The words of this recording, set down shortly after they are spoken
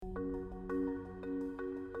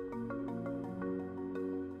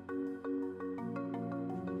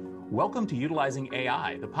Welcome to Utilizing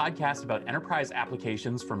AI, the podcast about enterprise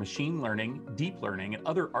applications for machine learning, deep learning, and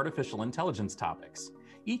other artificial intelligence topics.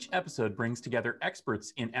 Each episode brings together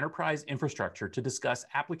experts in enterprise infrastructure to discuss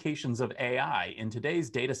applications of AI in today's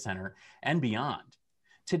data center and beyond.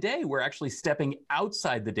 Today, we're actually stepping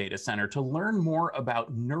outside the data center to learn more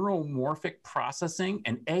about neuromorphic processing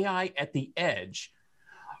and AI at the edge.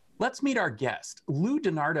 Let's meet our guest. Lou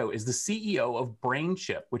DiNardo is the CEO of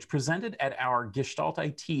BrainChip, which presented at our Gestalt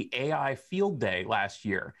IT AI Field Day last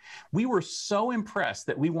year. We were so impressed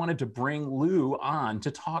that we wanted to bring Lou on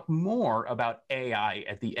to talk more about AI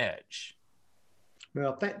at the edge.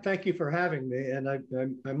 Well, thank you for having me. And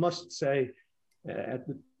I must say, at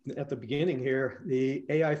the beginning here, the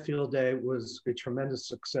AI Field Day was a tremendous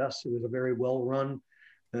success. It was a very well-run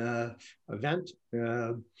event.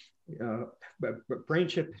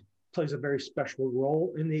 BrainChip plays a very special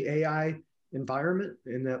role in the AI environment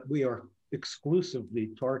in that we are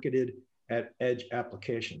exclusively targeted at edge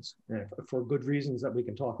applications for good reasons that we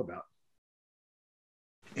can talk about.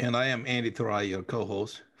 And I am Andy Thurai, your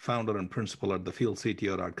co-host, founder and principal at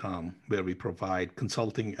thefieldcto.com, where we provide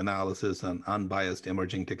consulting, analysis, and unbiased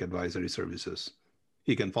emerging tech advisory services.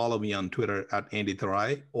 You can follow me on Twitter at Andy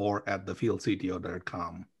Thurai or at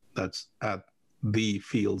thefieldcto.com. That's at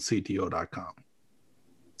thefieldcto.com.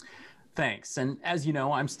 Thanks. And as you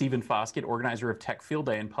know, I'm Stephen Foskett, organizer of Tech Field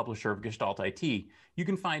Day and publisher of Gestalt IT. You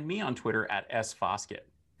can find me on Twitter at sfoskett.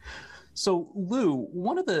 So Lou,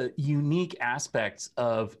 one of the unique aspects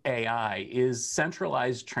of AI is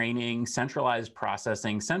centralized training, centralized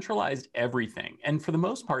processing, centralized everything. And for the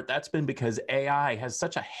most part, that's been because AI has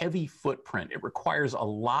such a heavy footprint. It requires a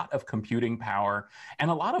lot of computing power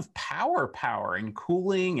and a lot of power and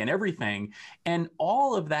cooling and everything. And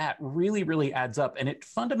all of that really adds up. And it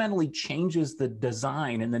fundamentally changes the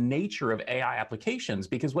design and the nature of AI applications,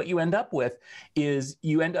 because what you end up with is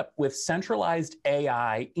centralized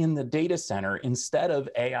AI in the data center instead of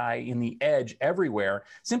AI in the edge everywhere,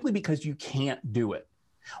 simply because you can't do it.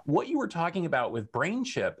 What you were talking about with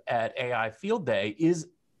BrainChip at AI Field Day is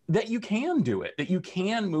that you can do it, that you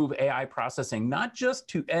can move AI processing, not just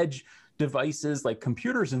to edge devices like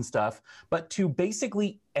computers and stuff, but to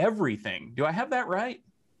basically everything. Do I have that right?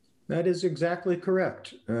 That is exactly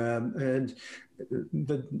correct. And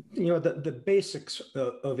the basics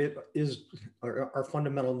of it is our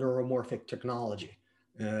fundamental neuromorphic technology.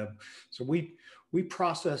 So we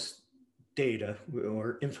process data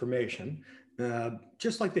or information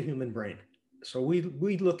just like the human brain. So we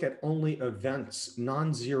look at only events,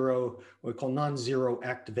 what we call non-zero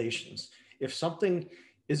activations. If something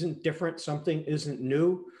isn't different, something isn't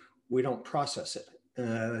new, we don't process it.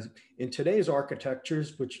 In today's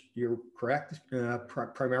architectures, which you're correct,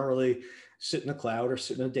 primarily sit in the cloud or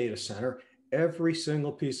sit in a data center, every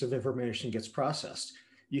single piece of information gets processed.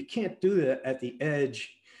 You can't do that at the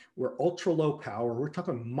edge. We're ultra low power. We're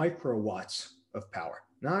talking microwatts of power,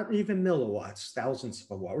 not even milliwatts, thousands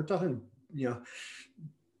of a watt. We're talking,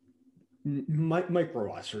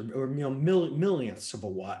 microwatts or millionths of a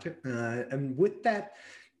watt. And with that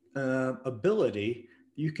ability,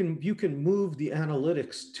 you can move the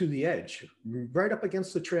analytics to the edge, right up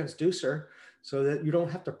against the transducer, so that you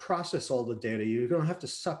don't have to process all the data. You don't have to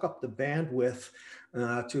suck up the bandwidth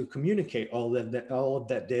to communicate all of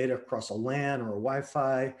that data across a LAN or a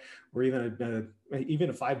Wi-Fi or even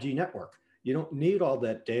a 5G network. You don't need all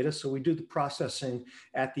that data, so we do the processing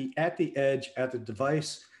at the edge, at the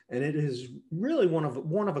device, and it is really one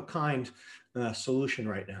of a kind solution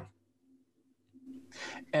right now.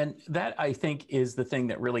 And that, I think, is the thing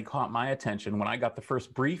that really caught my attention when I got the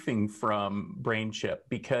first briefing from BrainChip,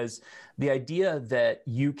 because the idea that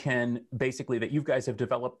you guys have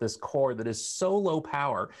developed this core that is so low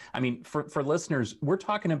power. I mean, for listeners, we're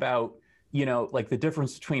talking about, like the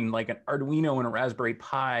difference between like an Arduino and a Raspberry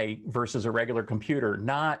Pi versus a regular computer,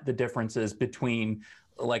 not the differences between,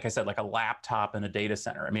 like I said, like a laptop and a data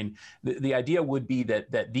center. I mean, the idea would be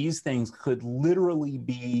that these things could literally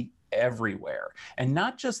be everywhere, and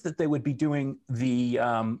not just that they would be doing the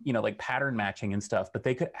like pattern matching and stuff, but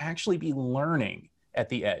they could actually be learning at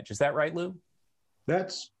the edge. Is that right, Lou?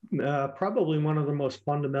 That's probably one of the most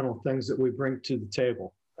fundamental things that we bring to the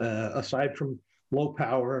table, aside from low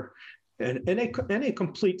power and a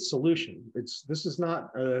complete solution. This is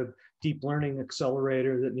not a deep learning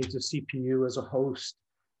accelerator that needs a CPU as a host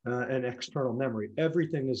and external memory.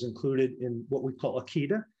 Everything is included in what we call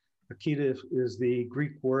Akida. Akida is the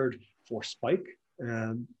Greek word for spike.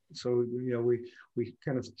 So we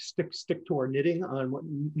kind of stick to our knitting on what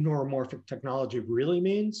neuromorphic technology really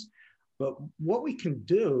means. But what we can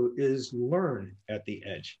do is learn at the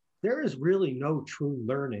edge. There is really no true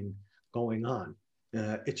learning going on.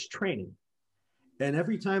 it's training. And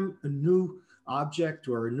every time a new object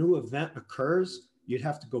or a new event occurs, you'd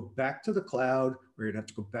have to go back to the cloud, or you'd have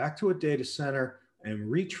to go back to a data center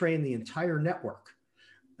and retrain the entire network.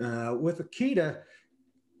 With Akita,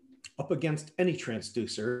 up against any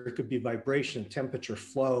transducer, it could be vibration, temperature,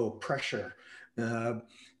 flow, pressure,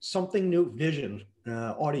 something new, vision,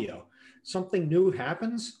 audio, something new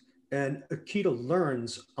happens, and Akita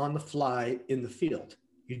learns on the fly in the field.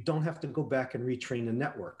 You don't have to go back and retrain the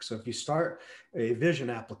network. So if you start a vision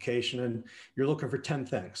application and you're looking for 10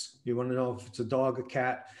 things, you want to know if it's a dog, a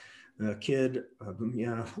cat, a kid,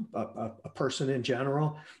 a person in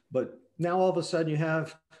general, but now all of a sudden you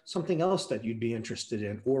have something else that you'd be interested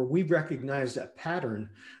in, or we recognize that pattern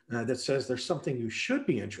that says there's something you should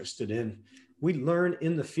be interested in. We learn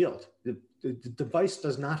in the field. The device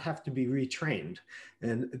does not have to be retrained.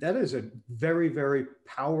 And that is a very, very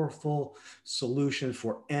powerful solution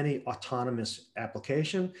for any autonomous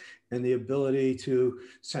application, and the ability to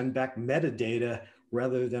send back metadata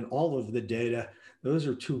rather than all of the data. Those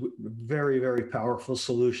are two very, very powerful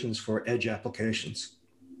solutions for edge applications.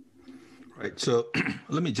 Right. So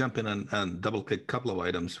let me jump in and double click a couple of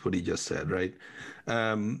items what he just said, right?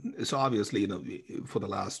 So obviously, for the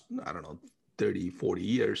last, 30, 40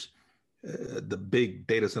 years, the big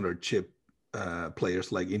data center chip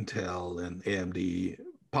players like Intel and AMD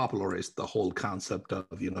popularized the whole concept of,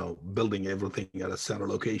 building everything at a center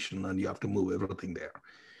location, and you have to move everything there.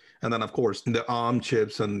 And then, of course, the ARM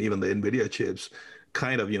chips and even the NVIDIA chips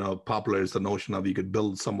kind of, popularized the notion of you could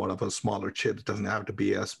build somewhat of a smaller chip. It doesn't have to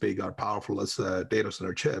be as big or powerful as data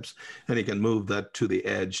center chips, and you can move that to the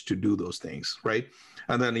edge to do those things, right?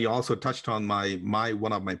 And then he also touched on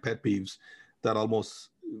one of my pet peeves that almost,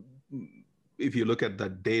 if you look at the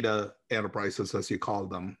data enterprises, as you call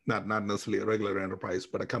them, not necessarily a regular enterprise,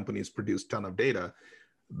 but a company's produced a ton of data,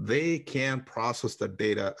 they can't process the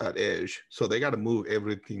data at edge. So they got to move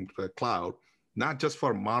everything to the cloud, not just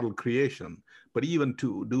for model creation, but even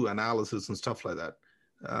to do analysis and stuff like that.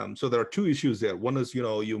 So there are two issues there. One is,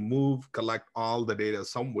 you collect all the data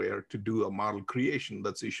somewhere to do a model creation.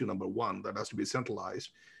 That's issue number one. That has to be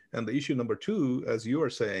centralized. And the issue number two, as you are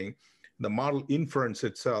saying, the model inference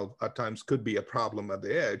itself at times could be a problem at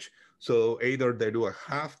the edge. So either they do a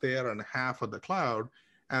half there and half at the cloud,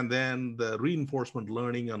 and then the reinforcement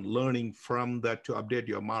learning and learning from that to update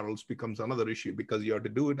your models becomes another issue, because you have to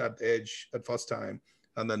do it at the edge at first time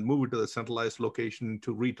and then move it to the centralized location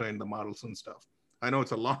to retrain the models and stuff. I know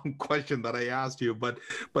it's a long question that I asked you, but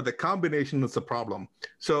the combination is the problem.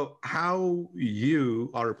 So how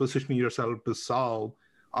you are positioning yourself to solve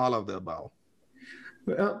all of the above?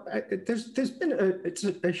 Well, there's been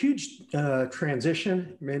a huge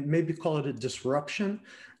transition, maybe call it a disruption.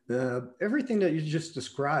 Everything that you just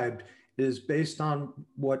described is based on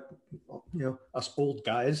what us old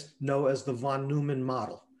guys know as the von Neumann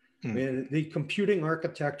model. I mean, the computing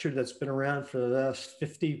architecture that's been around for the last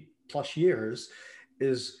 50 plus years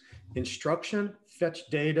is instruction, fetch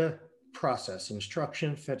data, process,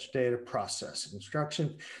 instruction, fetch data, process,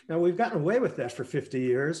 instruction. Now, we've gotten away with that for 50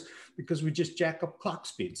 years because we just jack up clock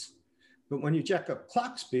speeds. But when you jack up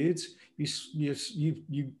clock speeds,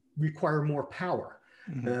 you require more power.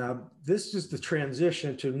 This is the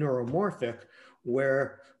transition to neuromorphic,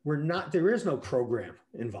 where there is no program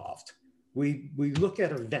involved. We look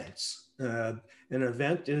at events. An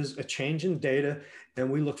event is a change in data, and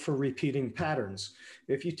we look for repeating patterns.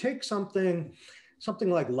 If you take something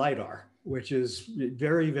like LiDAR, which is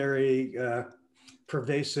very, very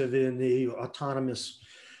pervasive in the autonomous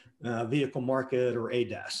vehicle market, or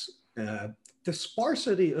ADAS, the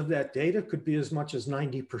sparsity of that data could be as much as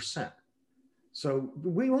 90%. So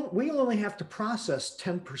we only have to process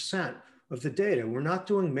 10% of the data. We're not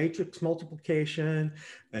doing matrix multiplication,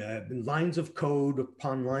 lines of code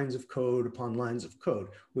upon lines of code upon lines of code.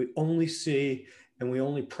 We only see and we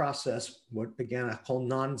only process what, again, I call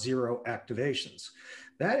non-zero activations.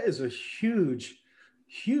 That is a huge,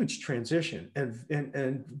 huge transition,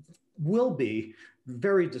 and will be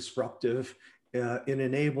very disruptive in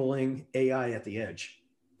enabling AI at the edge.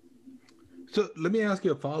 So let me ask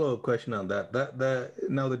you a follow-up question on that.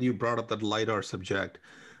 Now that you brought up that LiDAR subject,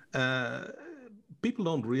 people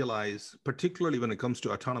don't realize, particularly when it comes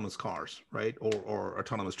to autonomous cars, right, or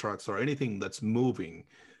autonomous trucks or anything that's moving,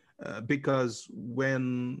 because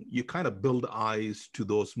when you kind of build eyes to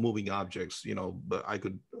those moving objects, but I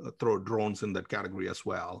could throw drones in that category as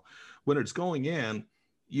well. When it's going in,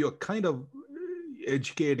 you're kind of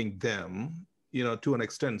educating them, to an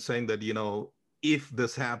extent, saying that, if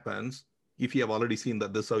this happens, if you have already seen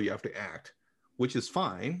that this is how you have to act, which is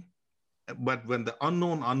fine. but when the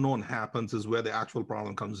unknown happens is where the actual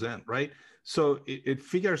problem comes in, right? So it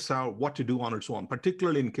figures out what to do on its own,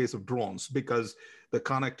 particularly in case of drones, because the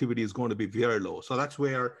connectivity is going to be very low. So that's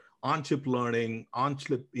where on-chip learning,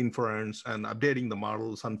 on-chip inference, and updating the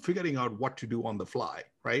models and figuring out what to do on the fly,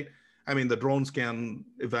 right? I mean, the drones can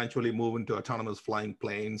eventually move into autonomous flying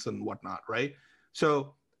planes and whatnot, right?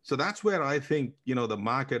 So that's where I think, the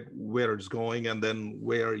market, where it's going, and then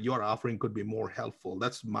where your offering could be more helpful.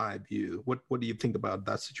 That's my view. What do you think about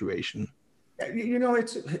that situation?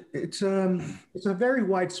 It's a very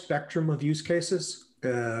wide spectrum of use cases,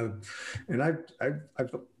 and I've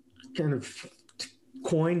kind of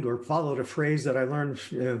coined or followed a phrase that I learned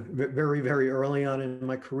very, very early on in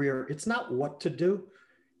my career. It's not what to do,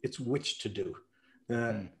 it's which to do.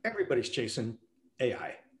 Everybody's chasing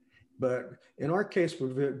AI. But in our case,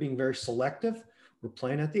 we're being very selective. We're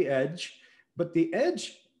playing at the edge, but the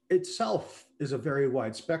edge itself is a very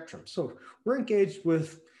wide spectrum. So we're engaged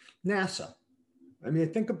with NASA. I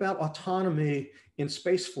mean, think about autonomy in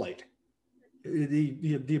space flight,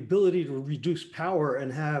 the ability to reduce power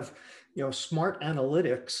and have, smart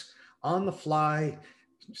analytics on the fly,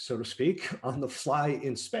 so to speak, on the fly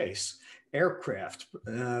in space. Aircraft.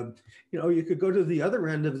 You could go to the other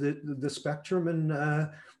end of the spectrum, and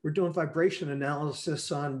we're doing vibration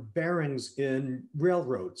analysis on bearings in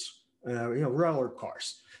railroads, railroad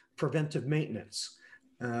cars, preventive maintenance.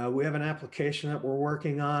 We have an application that we're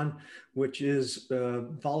working on, which is a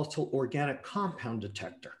volatile organic compound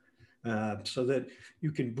detector, so that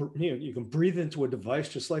you can breathe into a device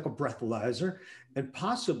just like a breathalyzer, and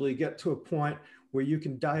possibly get to a point where you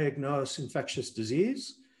can diagnose infectious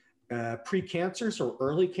disease, pre-cancers or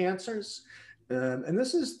early cancers, and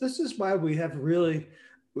this is why we have a really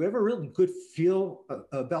good feel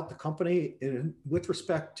about the company with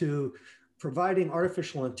respect to providing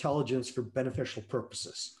artificial intelligence for beneficial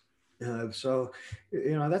purposes. So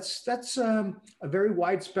that's a very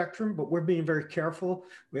wide spectrum, but we're being very careful.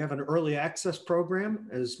 We have an early access program,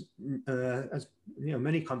 as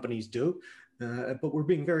many companies do. But we're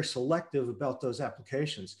being very selective about those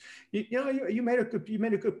applications. You made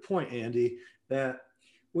a good point, Andy, that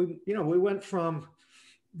we went from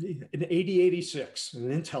an 8086, an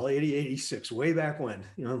Intel 8086, way back when,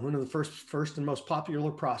 one of the first and most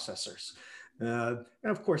popular processors, and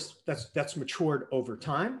of course that's matured over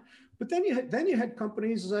time. But then you had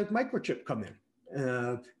companies like Microchip come in,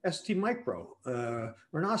 ST Micro,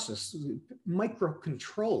 Renesas,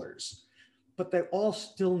 microcontrollers. But they all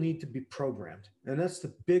still need to be programmed. And that's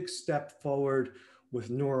the big step forward with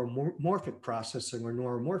neuromorphic processing or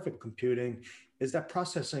neuromorphic computing, is that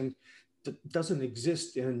processing doesn't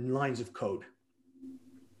exist in lines of code.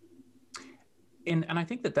 And I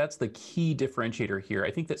think that that's the key differentiator here.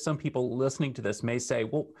 I think that some people listening to this may say,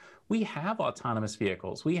 well, we have autonomous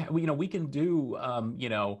vehicles. We can do,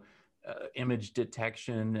 image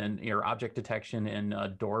detection or object detection in a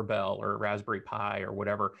doorbell or a Raspberry Pi or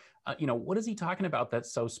whatever. What is he talking about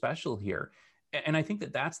that's so special here? And I think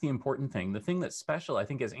that that's the important thing. The thing that's special, I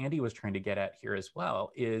think, as Andy was trying to get at here as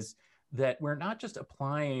well, is that we're not just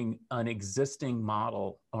applying an existing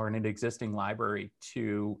model or an existing library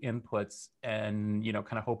to inputs and,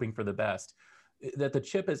 kind of hoping for the best. That the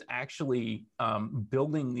chip is actually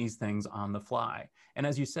building these things on the fly. And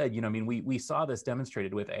as you said, we saw this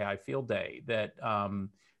demonstrated with AI Field Day, that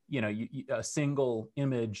a single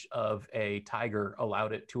image of a tiger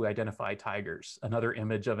allowed it to identify tigers. Another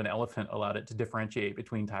image of an elephant allowed it to differentiate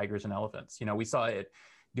between tigers and elephants. We saw it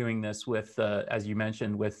doing this with, as you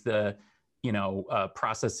mentioned, with the,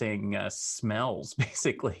 processing smells,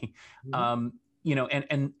 basically.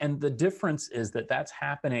 Mm-hmm. And the difference is that that's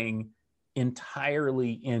happening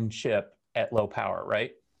entirely in chip at low power,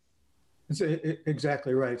 right? That's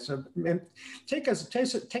exactly right. So, take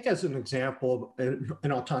as an example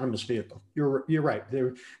an autonomous vehicle. You're right.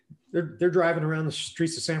 They're driving around the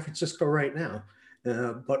streets of San Francisco right now,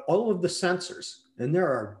 but all of the sensors, and there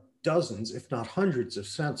are dozens, if not hundreds, of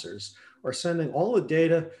sensors, are sending all the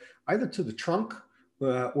data either to the trunk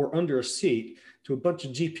or under a seat to a bunch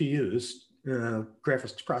of GPUs,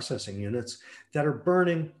 graphics processing units, that are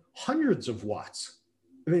burning hundreds of watts.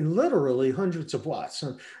 I mean, literally hundreds of watts.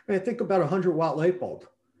 Think about a 100-watt light bulb.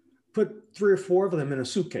 Put 3 or 4 of them in a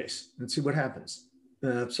suitcase and see what happens.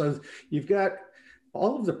 So you've got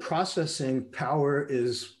all of the processing power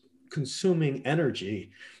is consuming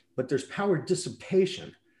energy, but there's power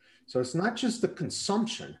dissipation. So it's not just the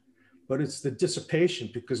consumption, but it's the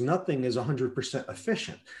dissipation, because nothing is 100%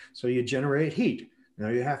 efficient. So you generate heat. Now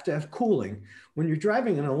you have to have cooling. When you're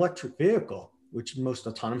driving an electric vehicle, which most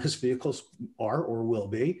autonomous vehicles are or will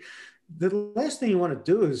be, the last thing you want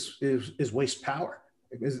to do is waste power.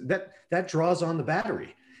 because that draws on the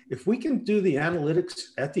battery. If we can do the analytics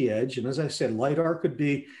at the edge, and as I said, LiDAR could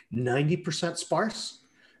be 90% sparse,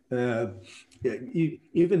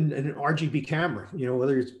 even an RGB camera,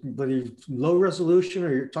 whether it's low resolution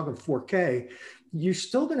or you're talking 4K, you're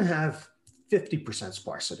still going to have 50%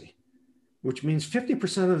 sparsity, which means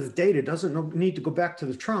 50% of the data doesn't need to go back to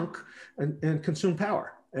the trunk and consume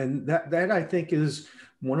power. And that I think is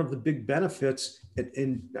one of the big benefits.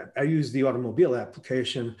 And I use the automobile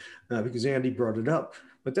application because Andy brought it up.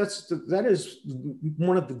 But that is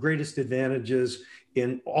one of the greatest advantages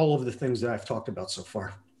in all of the things that I've talked about so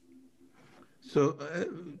far. So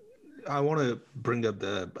I want to bring up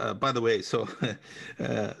by the way, so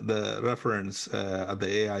the reference at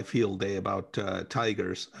the AI Field Day about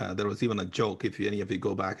tigers, there was even a joke, if any of you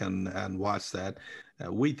go back and watch that.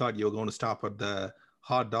 We thought you were going to stop at the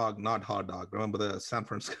hot dog, not hot dog. Remember the San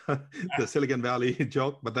Francisco, the Silicon Valley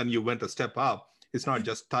joke? But then you went a step up. It's not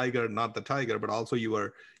just tiger, not the tiger, but also you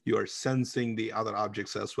are sensing the other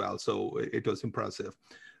objects as well. So it was impressive.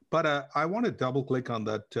 But I want to double click on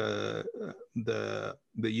that, the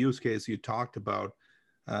use case you talked about.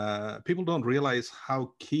 People don't realize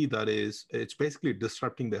how key that is. It's basically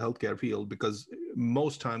disrupting the healthcare field, because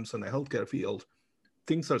most times in the healthcare field,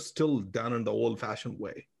 things are still done in the old-fashioned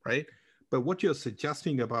way, right? But what you're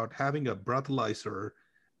suggesting about having a breathalyzer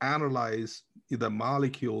analyze the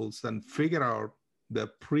molecules and figure out the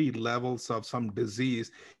pre-levels of some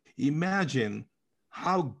disease, imagine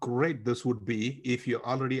how great this would be if you're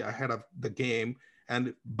already ahead of the game,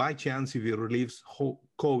 and by chance if you release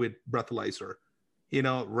COVID breathalyzer,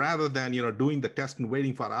 rather than doing the test and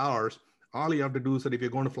waiting for hours. All you have to do is that if you're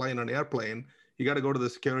going to fly in an airplane, you got to go to the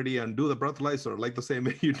security and do the breathalyzer, like the same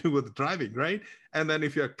way you do with driving, right? And then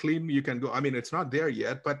if you're clean, you can go. I mean, it's not there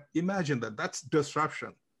yet, but imagine that's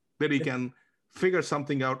disruption, that you can figure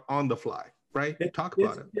something out on the fly, right? Talk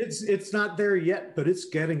about it. It's not there yet, but it's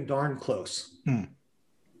getting darn close.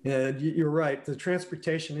 And you're right. The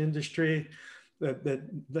transportation industry, the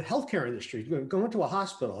healthcare industry, going to a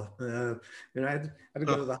hospital. I had to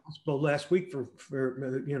go to the hospital last week for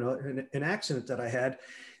an accident that I had.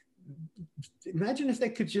 Imagine if they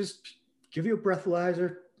could just give you a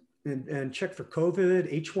breathalyzer and check for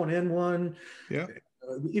COVID, H1N1,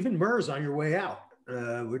 even MERS on your way out.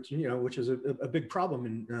 Which is a big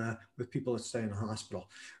problem with people that stay in the hospital,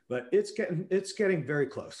 but it's getting very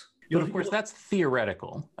close. But of course, that's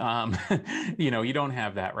theoretical. You don't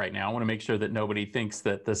have that right now. I want to make sure that nobody thinks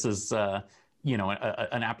that this is, an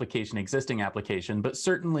existing application. But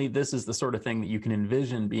certainly, this is the sort of thing that you can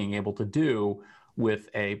envision being able to do with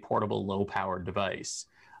a portable, low-powered device.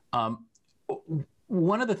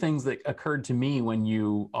 One of the things that occurred to me when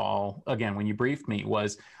you briefed me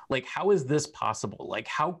was, like, how is this possible? Like,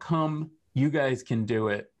 how come you guys can do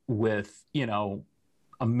it with, 1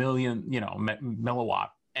 million, milliwatt,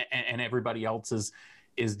 and everybody else is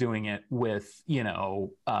doing it with,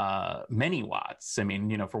 many watts? I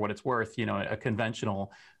mean, for what it's worth, a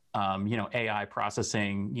conventional, AI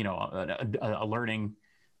processing, a learning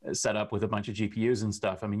setup with a bunch of GPUs and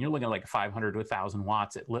stuff. I mean, you're looking at like 500 to 1,000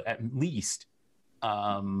 watts at least.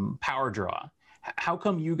 Power draw. How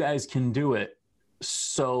come you guys can do it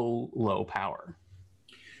so low power?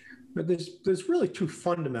 But there's really two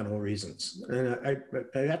fundamental reasons, and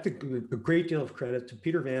I have to give a great deal of credit to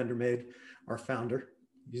Peter Vandermeer, our founder.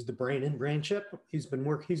 He's the brain in BrainChip. He's been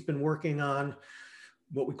working on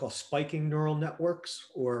what we call spiking neural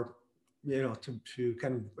networks, or to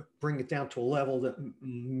kind of bring it down to a level that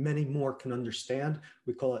many more can understand.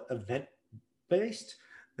 We call it event-based.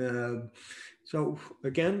 So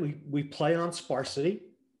again, we play on sparsity.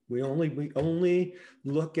 We only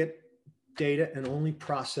look at data and only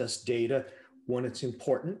process data when it's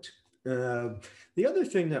important. The other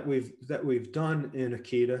thing that we've done in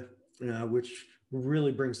Akita, which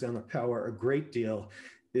really brings down the power a great deal,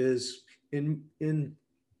 is in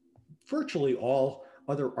virtually all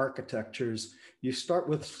other architectures, you start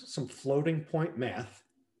with some floating point math.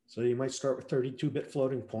 So you might start with 32-bit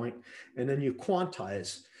floating point, and then you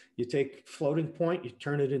quantize. You take floating point, you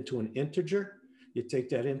turn it into an integer. You take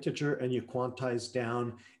that integer and you quantize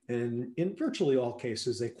down. And in virtually all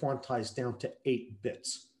cases, they quantize down to 8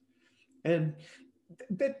 bits. And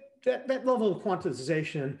that level of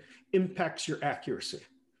quantization impacts your accuracy.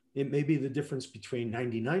 It may be the difference between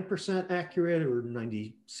 99% accurate or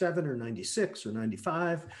 97 or 96 or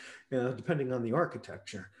 95, depending on the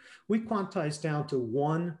architecture. We quantize down to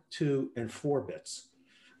 1, 2, and 4 bits.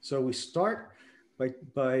 So we start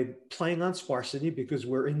by playing on sparsity because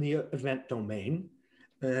we're in the event domain.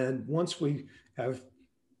 And once we have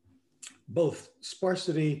both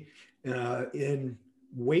sparsity in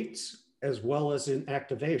weights as well as in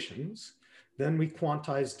activations. Then we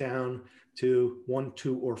quantize down to 1,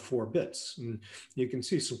 2, or 4 bits. And you can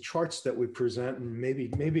see some charts that we present, and maybe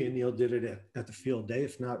Anil did it at the field day.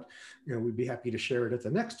 If not, we'd be happy to share it at the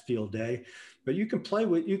next field day. But you can play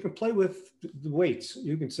with the weights.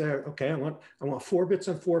 You can say, okay, I want 4 bits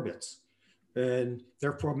and 4 bits, and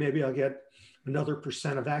therefore maybe I'll get another %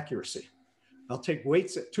 of accuracy. I'll take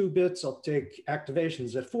weights at 2 bits. I'll take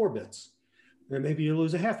activations at 4 bits, and maybe you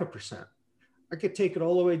lose 0.5%. I could take it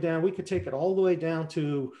all the way down. We could take it all the way down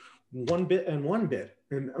to 1 bit and 1 bit,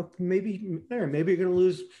 and maybe you're going to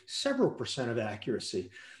lose several % of accuracy.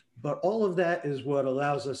 But all of that is what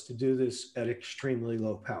allows us to do this at extremely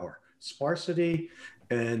low power, sparsity,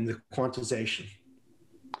 and the quantization.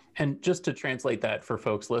 And just to translate that for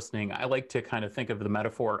folks listening, I like to kind of think of the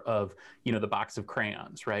metaphor of, the box of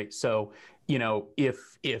crayons, right? So,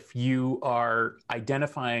 if you are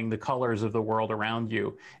identifying the colors of the world around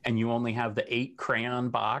you and you only have the 8 crayon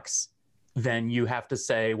box, then you have to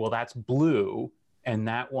say, well, that's blue and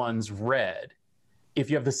that one's red. If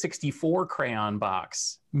you have the 64 crayon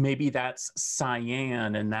box, maybe that's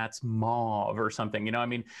cyan and that's mauve or something.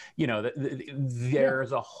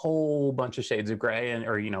 There's a whole bunch of shades of gray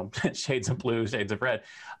or shades of blue, shades of red.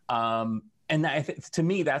 And to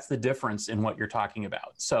me, that's the difference in what you're talking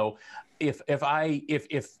about. So if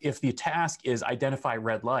the task is identify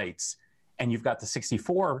red lights and you've got the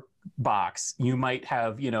 64 box, you might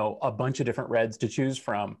have, a bunch of different reds to choose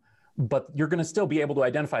from. But you're going to still be able to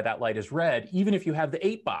identify that light as red, even if you have the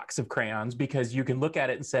 8 box of crayons, because you can look at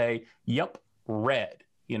it and say, yep, red,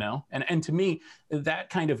 And to me, that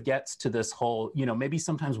kind of gets to this whole, maybe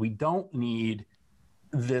sometimes we don't need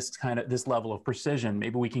this level of precision.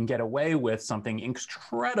 Maybe we can get away with something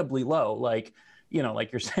incredibly low, like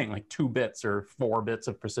you're saying, like 2 bits or 4 bits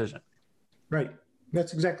of precision. Right.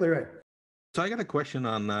 That's exactly right. So I got a question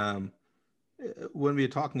on when we were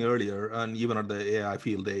talking earlier, and even at the AI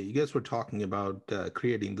field day, you guys were talking about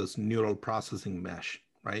creating this neural processing mesh,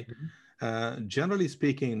 right? Mm-hmm. Generally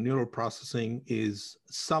speaking, neural processing is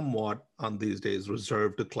somewhat on these days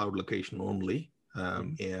reserved to cloud location only,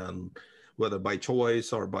 and whether by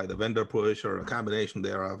choice or by the vendor push or a combination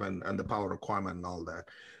thereof, and the power requirement and all that.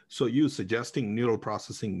 So you suggesting neural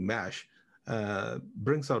processing mesh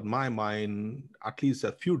brings out my mind at least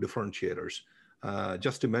a few differentiators.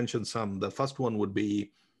 Just to mention some, the first one would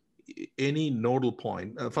be any nodal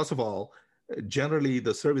point. First of all, generally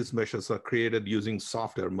the service meshes are created using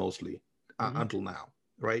software mostly until now,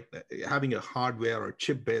 right? Having a hardware or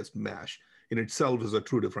chip-based mesh in itself is a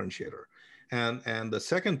true differentiator. And the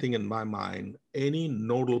second thing in my mind, any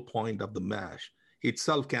nodal point of the mesh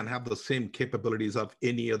itself can have the same capabilities of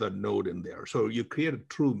any other node in there. So you create a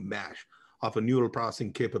true mesh of a neural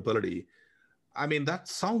processing capability. I mean, that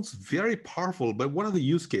sounds very powerful, but what are the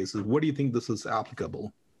use cases? What do you think this is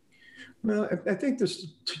applicable? Well, I think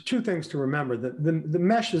there's 2 things to remember. The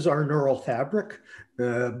mesh is our neural fabric,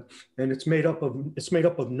 and it's made up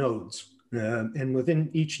of nodes. And within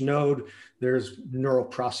each node, there's neural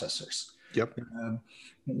processors. Yep.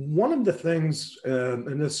 One of the things,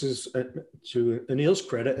 and this is to Anil's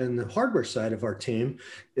credit and the hardware side of our team,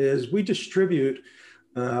 is we distribute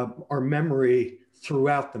our memory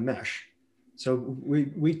throughout the mesh. So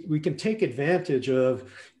we can take advantage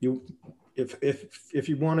of you if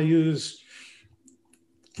you want to use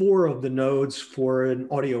 4 of the nodes for an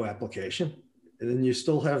audio application, and then you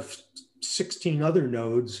still have 16 other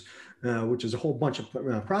nodes, which is a whole bunch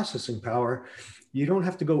of processing power. You don't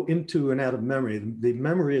have to go into and out of memory. The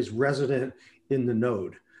memory is resident in the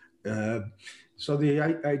node. So the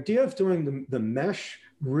idea of doing the mesh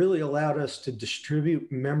really allowed us to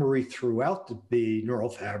distribute memory throughout the neural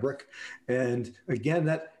fabric. And again,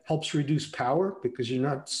 that helps reduce power because you're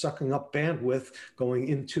not sucking up bandwidth going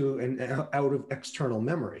into and out of external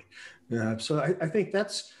memory. So I think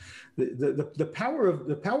that's the power of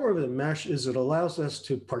the mesh is it allows us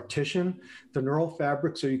to partition the neural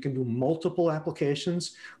fabric so you can do multiple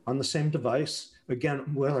applications on the same device. Again,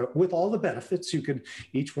 with all the benefits, you could,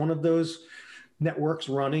 each one of those networks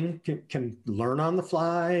running can learn on the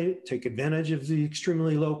fly, take advantage of the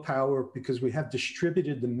extremely low power because we have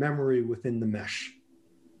distributed the memory within the mesh.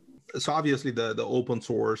 So obviously the open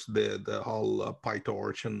source, the whole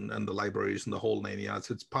PyTorch and the libraries and the whole 9 yards,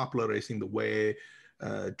 it's popularizing the way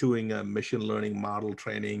doing a machine learning model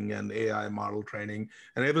training and AI model training,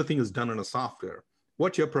 and everything is done in a software.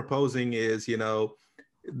 What you're proposing is,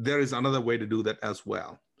 there is another way to do that as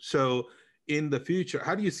well. So in the future,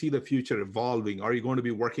 how do you see the future evolving? Are you going to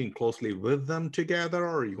be working closely with them together,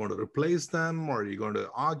 or are you going to replace them, or are you going to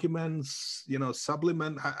augment,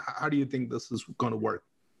 supplement? How do you think this is going to work?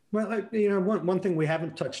 Well, one thing we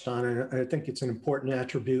haven't touched on, and I think it's an important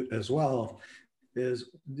attribute as well, is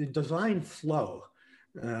the design flow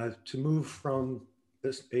to move from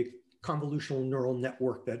a convolutional neural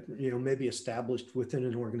network that may be established within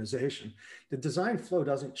an organization. The design flow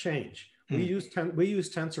doesn't change. We use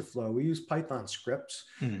TensorFlow, we use Python scripts.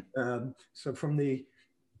 So from the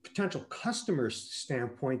potential customer's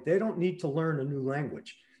standpoint, they don't need to learn a new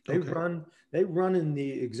language. They run in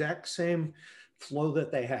the exact same flow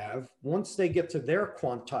that they have. Once they get to their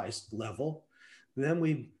quantized level, then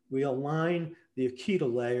we align the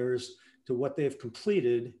Akita layers to what they've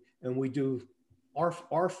completed, and we do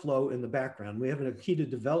our flow in the background. We have an Akita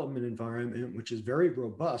development environment, which is very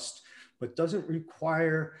robust, but doesn't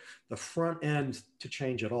require the front end to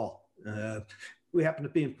change at all. We happen to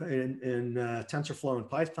be in TensorFlow and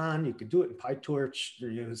Python. You could do it in PyTorch.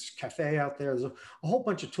 There's Cafe out there. There's a whole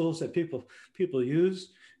bunch of tools that people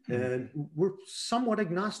use, and we're somewhat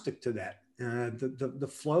agnostic to that. The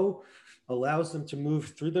flow allows them to move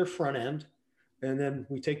through their front end, and then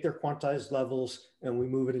we take their quantized levels and we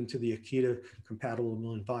move it into the Akita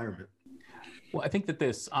compatible environment. Well, I think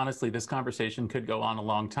that honestly, this conversation could go on a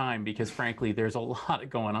long time because frankly, there's a lot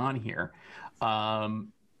going on here.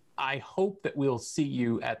 I hope that we'll see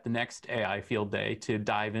you at the next AI Field Day to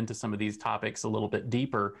dive into some of these topics a little bit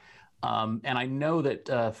deeper. And I know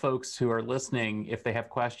that folks who are listening, if they have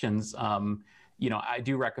questions, I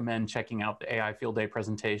do recommend checking out the AI Field Day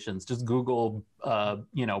presentations. Just Google,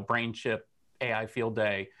 BrainChip AI Field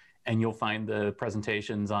Day, and you'll find the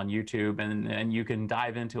presentations on YouTube, and you can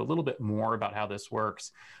dive into a little bit more about how this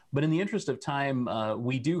works. But in the interest of time,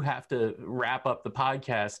 we do have to wrap up the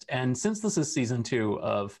podcast. And since this is season 2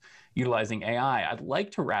 of Utilizing AI, I'd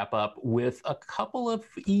like to wrap up with a couple of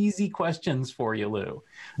easy questions for you, Lou.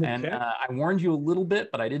 Okay. And I warned you a little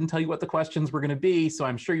bit, but I didn't tell you what the questions were going to be. So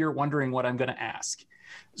I'm sure you're wondering what I'm going to ask.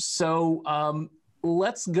 So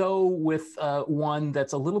let's go with one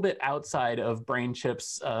that's a little bit outside of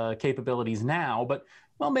BrainChip's capabilities now, but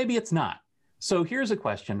well, maybe it's not. So here's a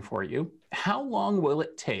question for you. How long will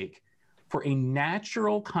it take for a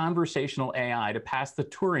natural conversational AI to pass the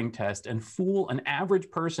Turing test and fool an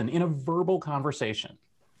average person in a verbal conversation?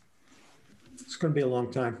 It's going to be a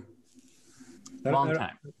long time. Long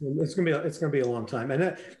time. It's going to be a long time,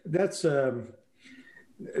 and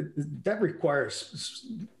that requires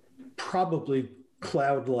probably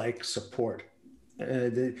cloud-like support.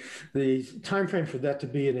 The time frame for that to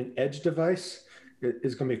be in an edge device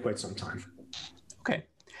is going to be quite some time. Okay.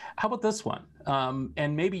 How about this one?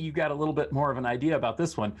 And maybe you got a little bit more of an idea about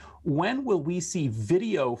this one. When will we see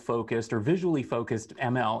video-focused or visually focused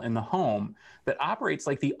ML in the home that operates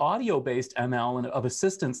like the audio-based ML of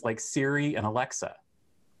assistants like Siri and Alexa?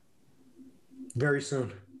 Very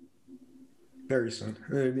soon. Very soon.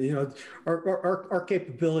 Our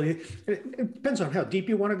capability, it depends on how deep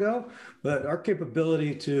you want to go, but our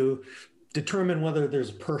capability to determine whether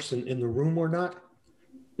there's a person in the room or not,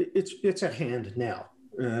 it's at hand now.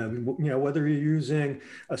 Whether you're using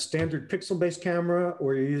a standard pixel-based camera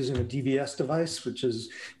or you're using a DVS device, which is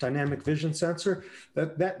dynamic vision sensor,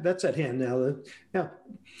 that's at hand now. Now,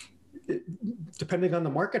 depending on the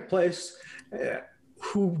marketplace,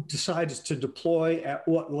 who decides to deploy at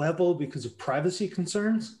what level because of privacy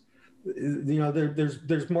concerns,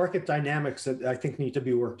 there's market dynamics that I think need to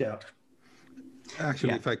be worked out.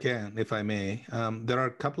 Actually, if I may, there are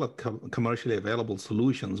a couple of commercially available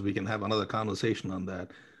solutions. We can have another conversation on that,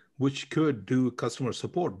 which could do customer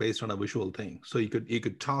support based on a visual thing. So you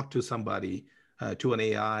could talk to somebody, to an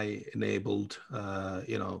AI-enabled,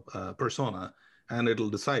 persona, and it'll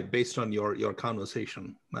decide based on your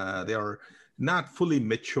conversation. They are not fully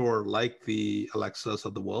mature like the Alexas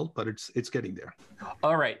of the world, but it's getting there.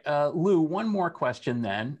 All right, Lou, one more question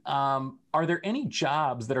then. Are there any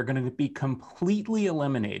jobs that are going to be completely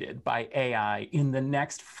eliminated by AI in the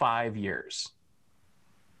next 5 years?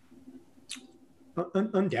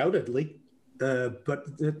 Undoubtedly, but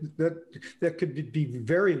that could be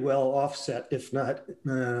very well offset, if not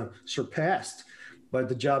surpassed, by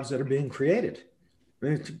the jobs that are being created. I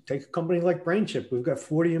mean, take a company like BrainChip. We've got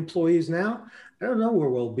 40 employees now. I don't know where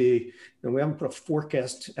we'll be. We haven't put a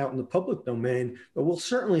forecast out in the public domain, but we'll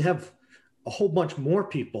certainly have a whole bunch more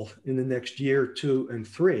people in the next year, 2, and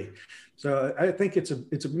 3. So I think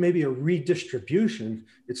it's maybe a redistribution.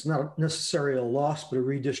 It's not necessarily a loss, but a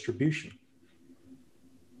redistribution.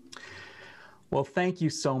 Well, thank you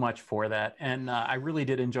so much for that. And I really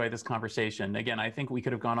did enjoy this conversation. Again, I think we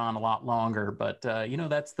could have gone on a lot longer, but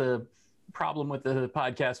that's the problem with the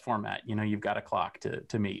podcast format. You've got a clock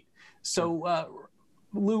to meet. So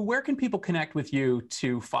Lou, where can people connect with you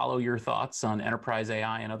to follow your thoughts on enterprise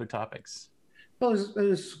AI and other topics? Well,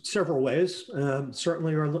 there's several ways.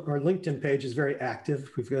 Certainly, our LinkedIn page is very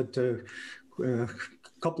active. We've got a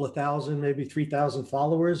couple of thousand, maybe 3,000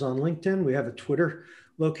 followers on LinkedIn. We have a Twitter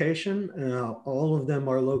location. All of them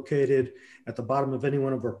are located at the bottom of any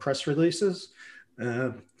one of our press releases.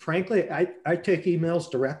 Frankly, I take emails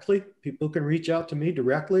directly. People can reach out to me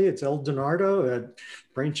directly. It's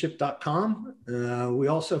eldenardo@brainchip.com. We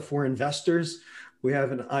also, for investors, we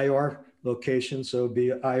have an IR location, so it'd be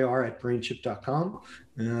ir@brainchip.com.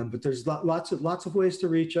 But there's lots of ways to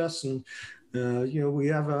reach us, and we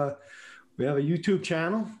have a YouTube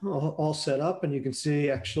channel all set up, and you can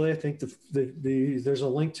see, actually, I think there's a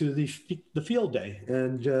link to the field day.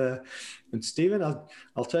 And Stephen, I'll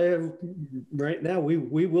tell you right now,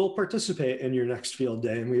 we will participate in your next field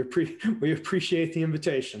day, and we appreciate the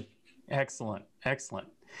invitation. Excellent.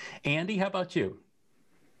 Andy, how about you?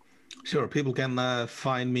 Sure. People can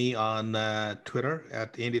find me on Twitter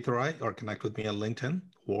at Andy Thorai, or connect with me on LinkedIn,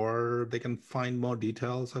 or they can find more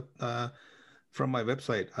details from my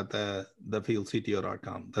website at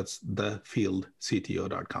thefieldcto.com. That's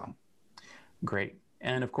thefieldcto.com. Great.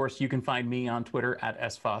 And of course, you can find me on Twitter at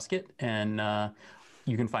 @sfoskett, and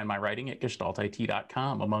you can find my writing at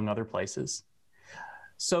gestaltit.com, among other places.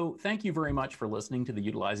 So thank you very much for listening to the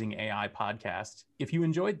Utilizing AI podcast. If you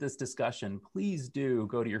enjoyed this discussion, please do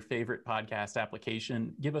go to your favorite podcast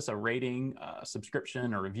application, give us a rating, a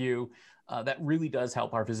subscription, or review. That really does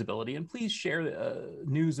help our visibility. And please share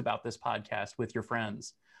news about this podcast with your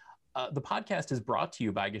friends. The podcast is brought to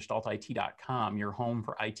you by gestaltit.com, your home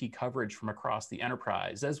for IT coverage from across the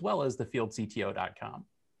enterprise, as well as thefieldcto.com.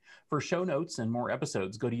 For show notes and more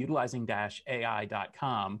episodes, go to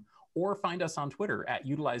utilizing-ai.com or find us on Twitter at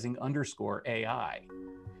utilizing_AI.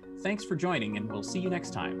 Thanks for joining, and we'll see you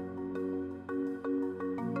next time.